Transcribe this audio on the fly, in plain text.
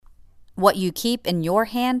What you keep in your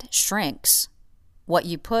hand shrinks. What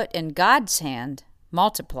you put in God's hand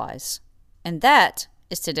multiplies. And that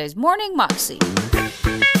is today's Morning Moxie.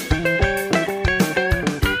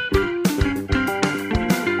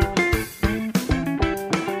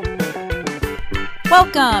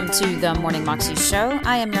 Welcome to the Morning Moxie Show.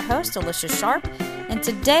 I am your host, Alicia Sharp, and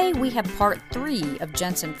today we have part 3 of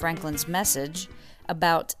Jentezen Franklin's message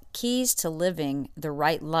about keys to living the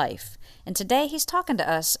right life. And today he's talking to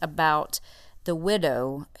us about the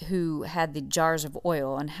widow who had the jars of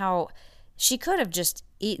oil and how she could have just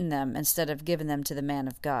eaten them instead of giving them to the man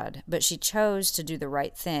of God. But she chose to do the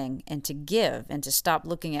right thing and to give and to stop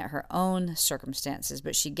looking at her own circumstances.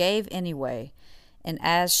 But she gave anyway. And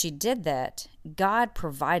as she did that, God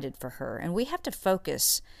provided for her. And we have to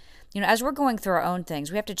focus, as we're going through our own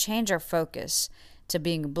things, we have to change our focus to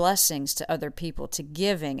being blessings to other people, to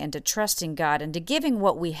giving and to trusting God and to giving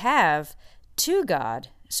what we have to God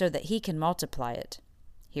so that He can multiply it.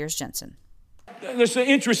 Here's Jentezen. There's an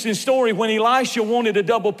interesting story when Elisha wanted a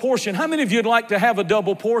double portion. How many of you would like to have a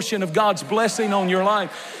double portion of God's blessing on your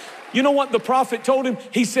life? You know what the prophet told him?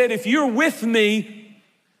 He said, if you're with me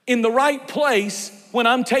in the right place when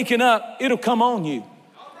I'm taken up, it'll come on you.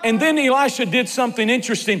 And then Elisha did something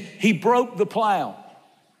interesting. He broke the plow.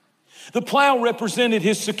 The plow represented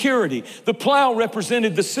his security. The plow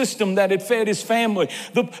represented the system that had fed his family.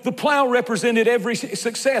 The plow represented every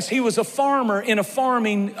success. He was a farmer in a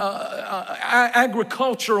farming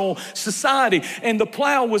agricultural society, and the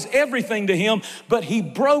plow was everything to him, but he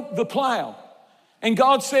broke the plow. And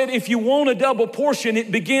God said, if you want a double portion,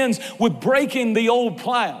 it begins with breaking the old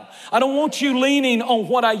plow. I don't want you leaning on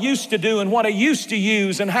what I used to do and what I used to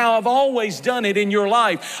use and how I've always done it in your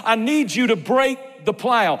life. I need you to break the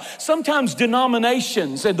plow. Sometimes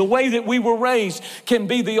denominations and the way that we were raised can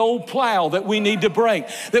be the old plow that we need to break.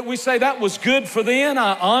 That we say that was good for then.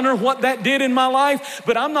 I honor what that did in my life,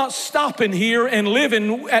 but I'm not stopping here and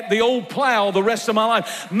living at the old plow the rest of my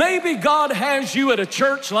life. Maybe God has you at a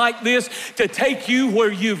church like this to take you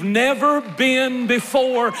where you've never been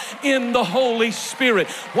before in the Holy Spirit.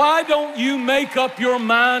 Why don't you make up your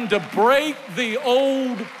mind to break the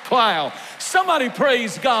old plow? Somebody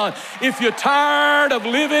praise God. If you're tired of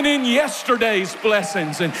living in yesterday's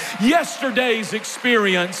blessings and yesterday's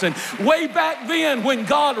experience and way back then when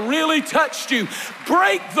God really touched you,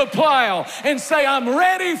 break the plow and say, I'm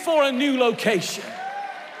ready for a new location.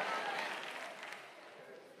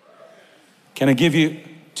 Can I give you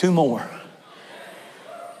 2 more?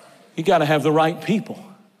 You got to have the right people.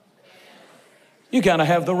 You got to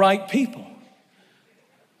have the right people.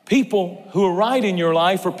 People who are right in your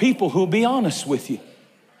life are people who will be honest with you.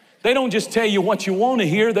 They don't just tell you what you want to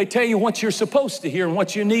hear. They tell you what you're supposed to hear and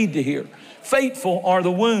what you need to hear. Faithful are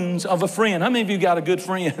the wounds of a friend. How many of you got a good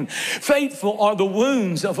friend? Faithful are the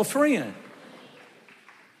wounds of a friend.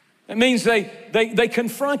 It means they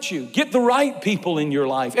confront you. Get the right people in your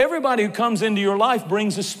life. Everybody who comes into your life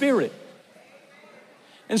brings a spirit.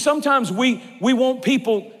 And sometimes we want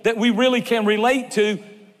people that we really can relate to.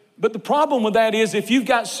 But the problem with that is if you've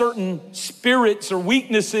got certain spirits or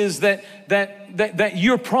weaknesses that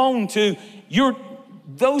you're prone to,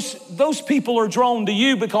 those people are drawn to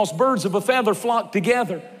you because birds of a feather flock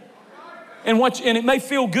together. And it may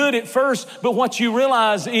feel good at first, but what you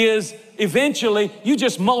realize is eventually you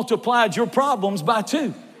just multiplied your problems by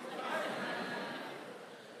 2.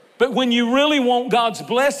 But when you really want God's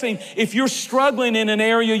blessing, if you're struggling in an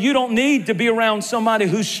area, you don't need to be around somebody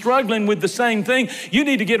who's struggling with the same thing. You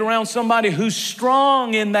need to get around somebody who's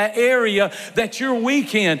strong in that area that you're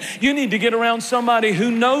weak in. You need to get around somebody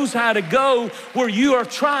who knows how to go where you are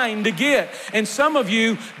trying to get. And some of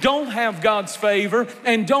you don't have God's favor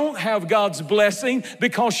and don't have God's blessing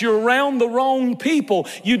because you're around the wrong people.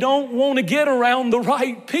 You don't want to get around the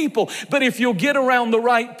right people. But if you'll get around the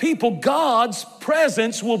right people, God's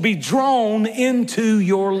presence will be drawn into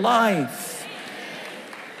your life.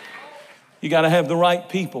 You got to have the right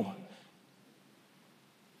people.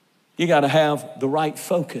 You got to have the right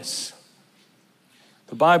focus.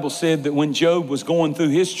 The Bible said that when Job was going through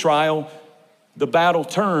his trial, the battle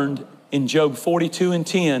turned in Job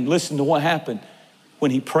 42:10. Listen to what happened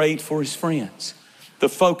when he prayed for his friends. The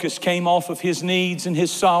focus came off of his needs and his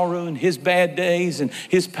sorrow and his bad days and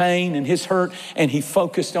his pain and his hurt, and he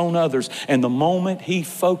focused on others. And the moment he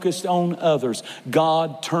focused on others,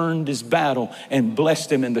 God turned his battle and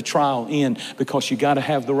blessed him in the trial end, because you got to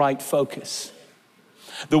have the right focus.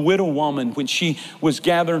 The widow woman, when she was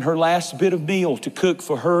gathering her last bit of meal to cook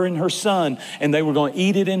for her and her son, and they were going to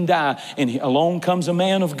eat it and die, and along comes a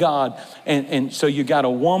man of God. And so you got a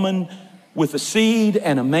woman with a seed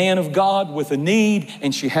and a man of God with a need,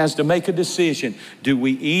 and she has to make a decision. Do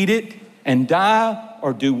we eat it and die,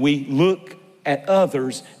 or do we look at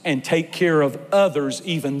others and take care of others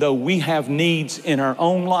even though we have needs in our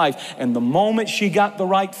own life? And the moment she got the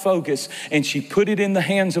right focus and she put it in the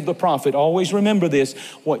hands of the prophet, always remember this,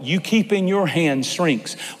 what you keep in your hand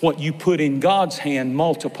shrinks. What you put in God's hand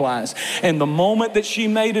multiplies. And the moment that she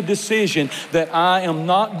made a decision that I am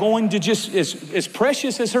not going to just, as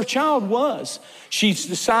precious as her child was, she's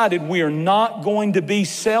decided we are not going to be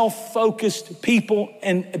self-focused people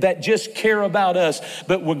and that just care about us,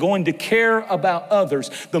 but we're going to care about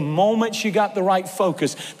others. The moment she got the right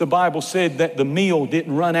focus, the Bible said that the meal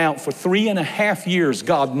didn't run out for 3.5 years.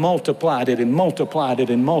 God multiplied it and multiplied it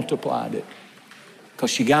and multiplied it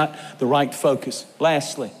because she got the right focus.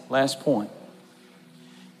 Lastly, last point,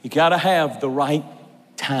 you got to have the right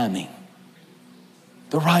timing.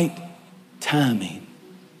 The right timing.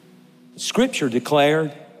 Scripture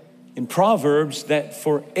declared in Proverbs that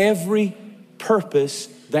for every purpose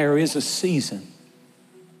there is a season.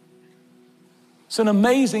 It's an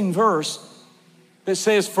amazing verse that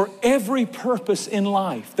says for every purpose in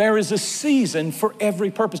life, there is a season for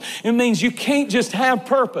every purpose. It means you can't just have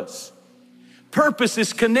purpose. Purpose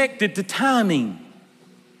is connected to timing.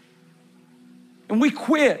 And we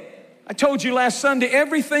quit. I told you last Sunday,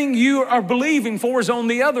 everything you are believing for is on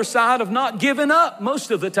the other side of not giving up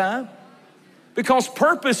most of the time. Because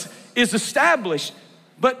purpose is established,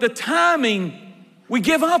 but the timing we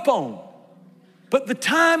give up on. But the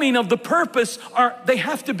timing of the purpose, they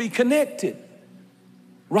have to be connected.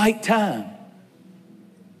 Right time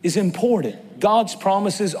is important. God's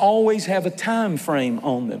promises always have a time frame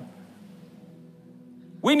on them.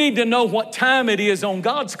 We need to know what time it is on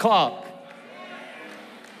God's clock.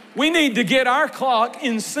 We need to get our clock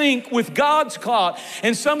in sync with God's clock.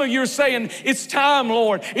 And some of you are saying, it's time,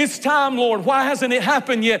 Lord. It's time, Lord. Why hasn't it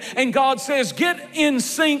happened yet? And God says, get in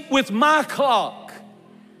sync with my clock.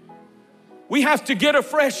 We have to get a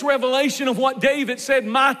fresh revelation of what David said,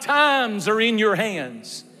 my times are in your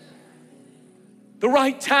hands. The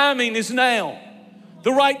right timing is now.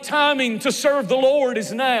 The right timing to serve the Lord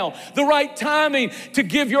is now. The right timing to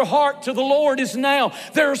give your heart to the Lord is now.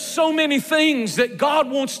 There are so many things that God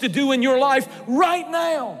wants to do in your life right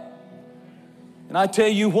now. And I tell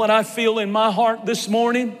you what I feel in my heart this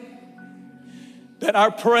morning, that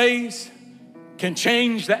our praise can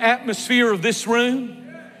change the atmosphere of this room,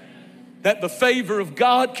 that the favor of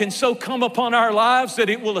God can so come upon our lives that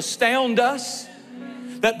it will astound us,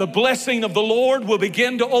 that the blessing of the Lord will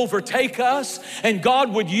begin to overtake us, and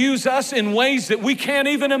God would use us in ways that we can't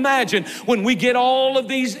even imagine. When we get all of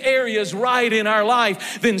these areas right in our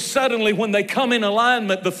life, then suddenly when they come in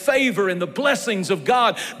alignment, the favor and the blessings of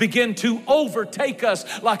God begin to overtake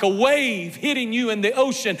us like a wave hitting you in the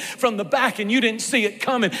ocean from the back, and you didn't see it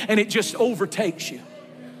coming, and it just overtakes you.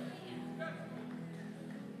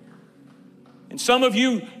 And some of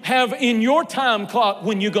you have in your time clock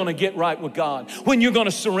when you're going to get right with God, when you're going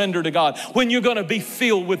to surrender to God, when you're going to be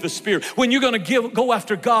filled with the Spirit, when you're going to go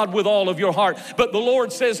after God with all of your heart. But the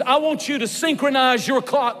Lord says, I want you to synchronize your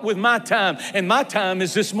clock with my time. And my time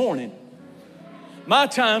is this morning. My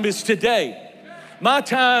time is today. My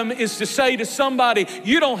time is to say to somebody,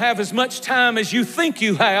 you don't have as much time as you think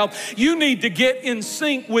you have. You need to get in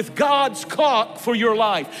sync with God's clock for your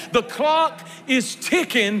life. The clock is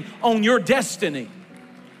ticking on your destiny.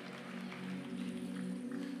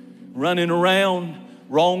 Running around,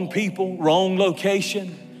 wrong people, wrong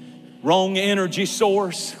location, wrong energy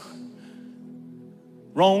source,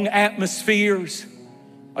 wrong atmospheres,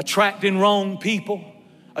 attracting wrong people,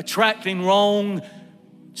 attracting wrong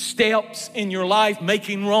steps in your life,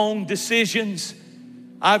 making wrong decisions.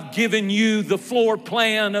 I've given you the floor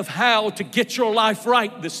plan of how to get your life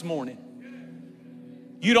right this morning.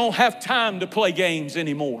 You don't have time to play games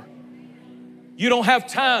anymore. You don't have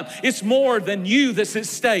time. It's more than you that's at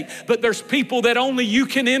stake, but there's people that only you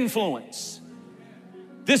can influence.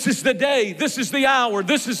 This is the day, this is the hour,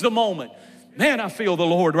 this is the moment. Man, I feel the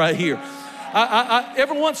Lord right here.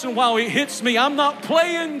 Every once in a while it hits me. I'm not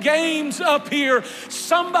playing games up here.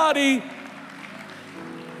 Somebody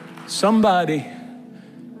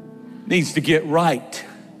needs to get right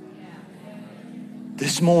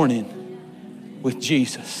this morning with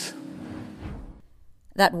Jesus.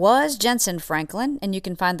 That was Jensen Franklin, and you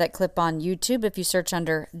can find that clip on YouTube if you search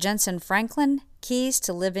under Jensen Franklin, Keys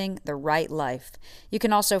to Living the Right Life. You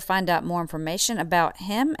can also find out more information about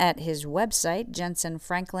him at his website,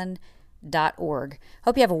 jensenfranklin.org.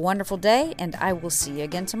 Hope you have a wonderful day, and I will see you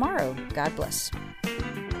again tomorrow. God bless.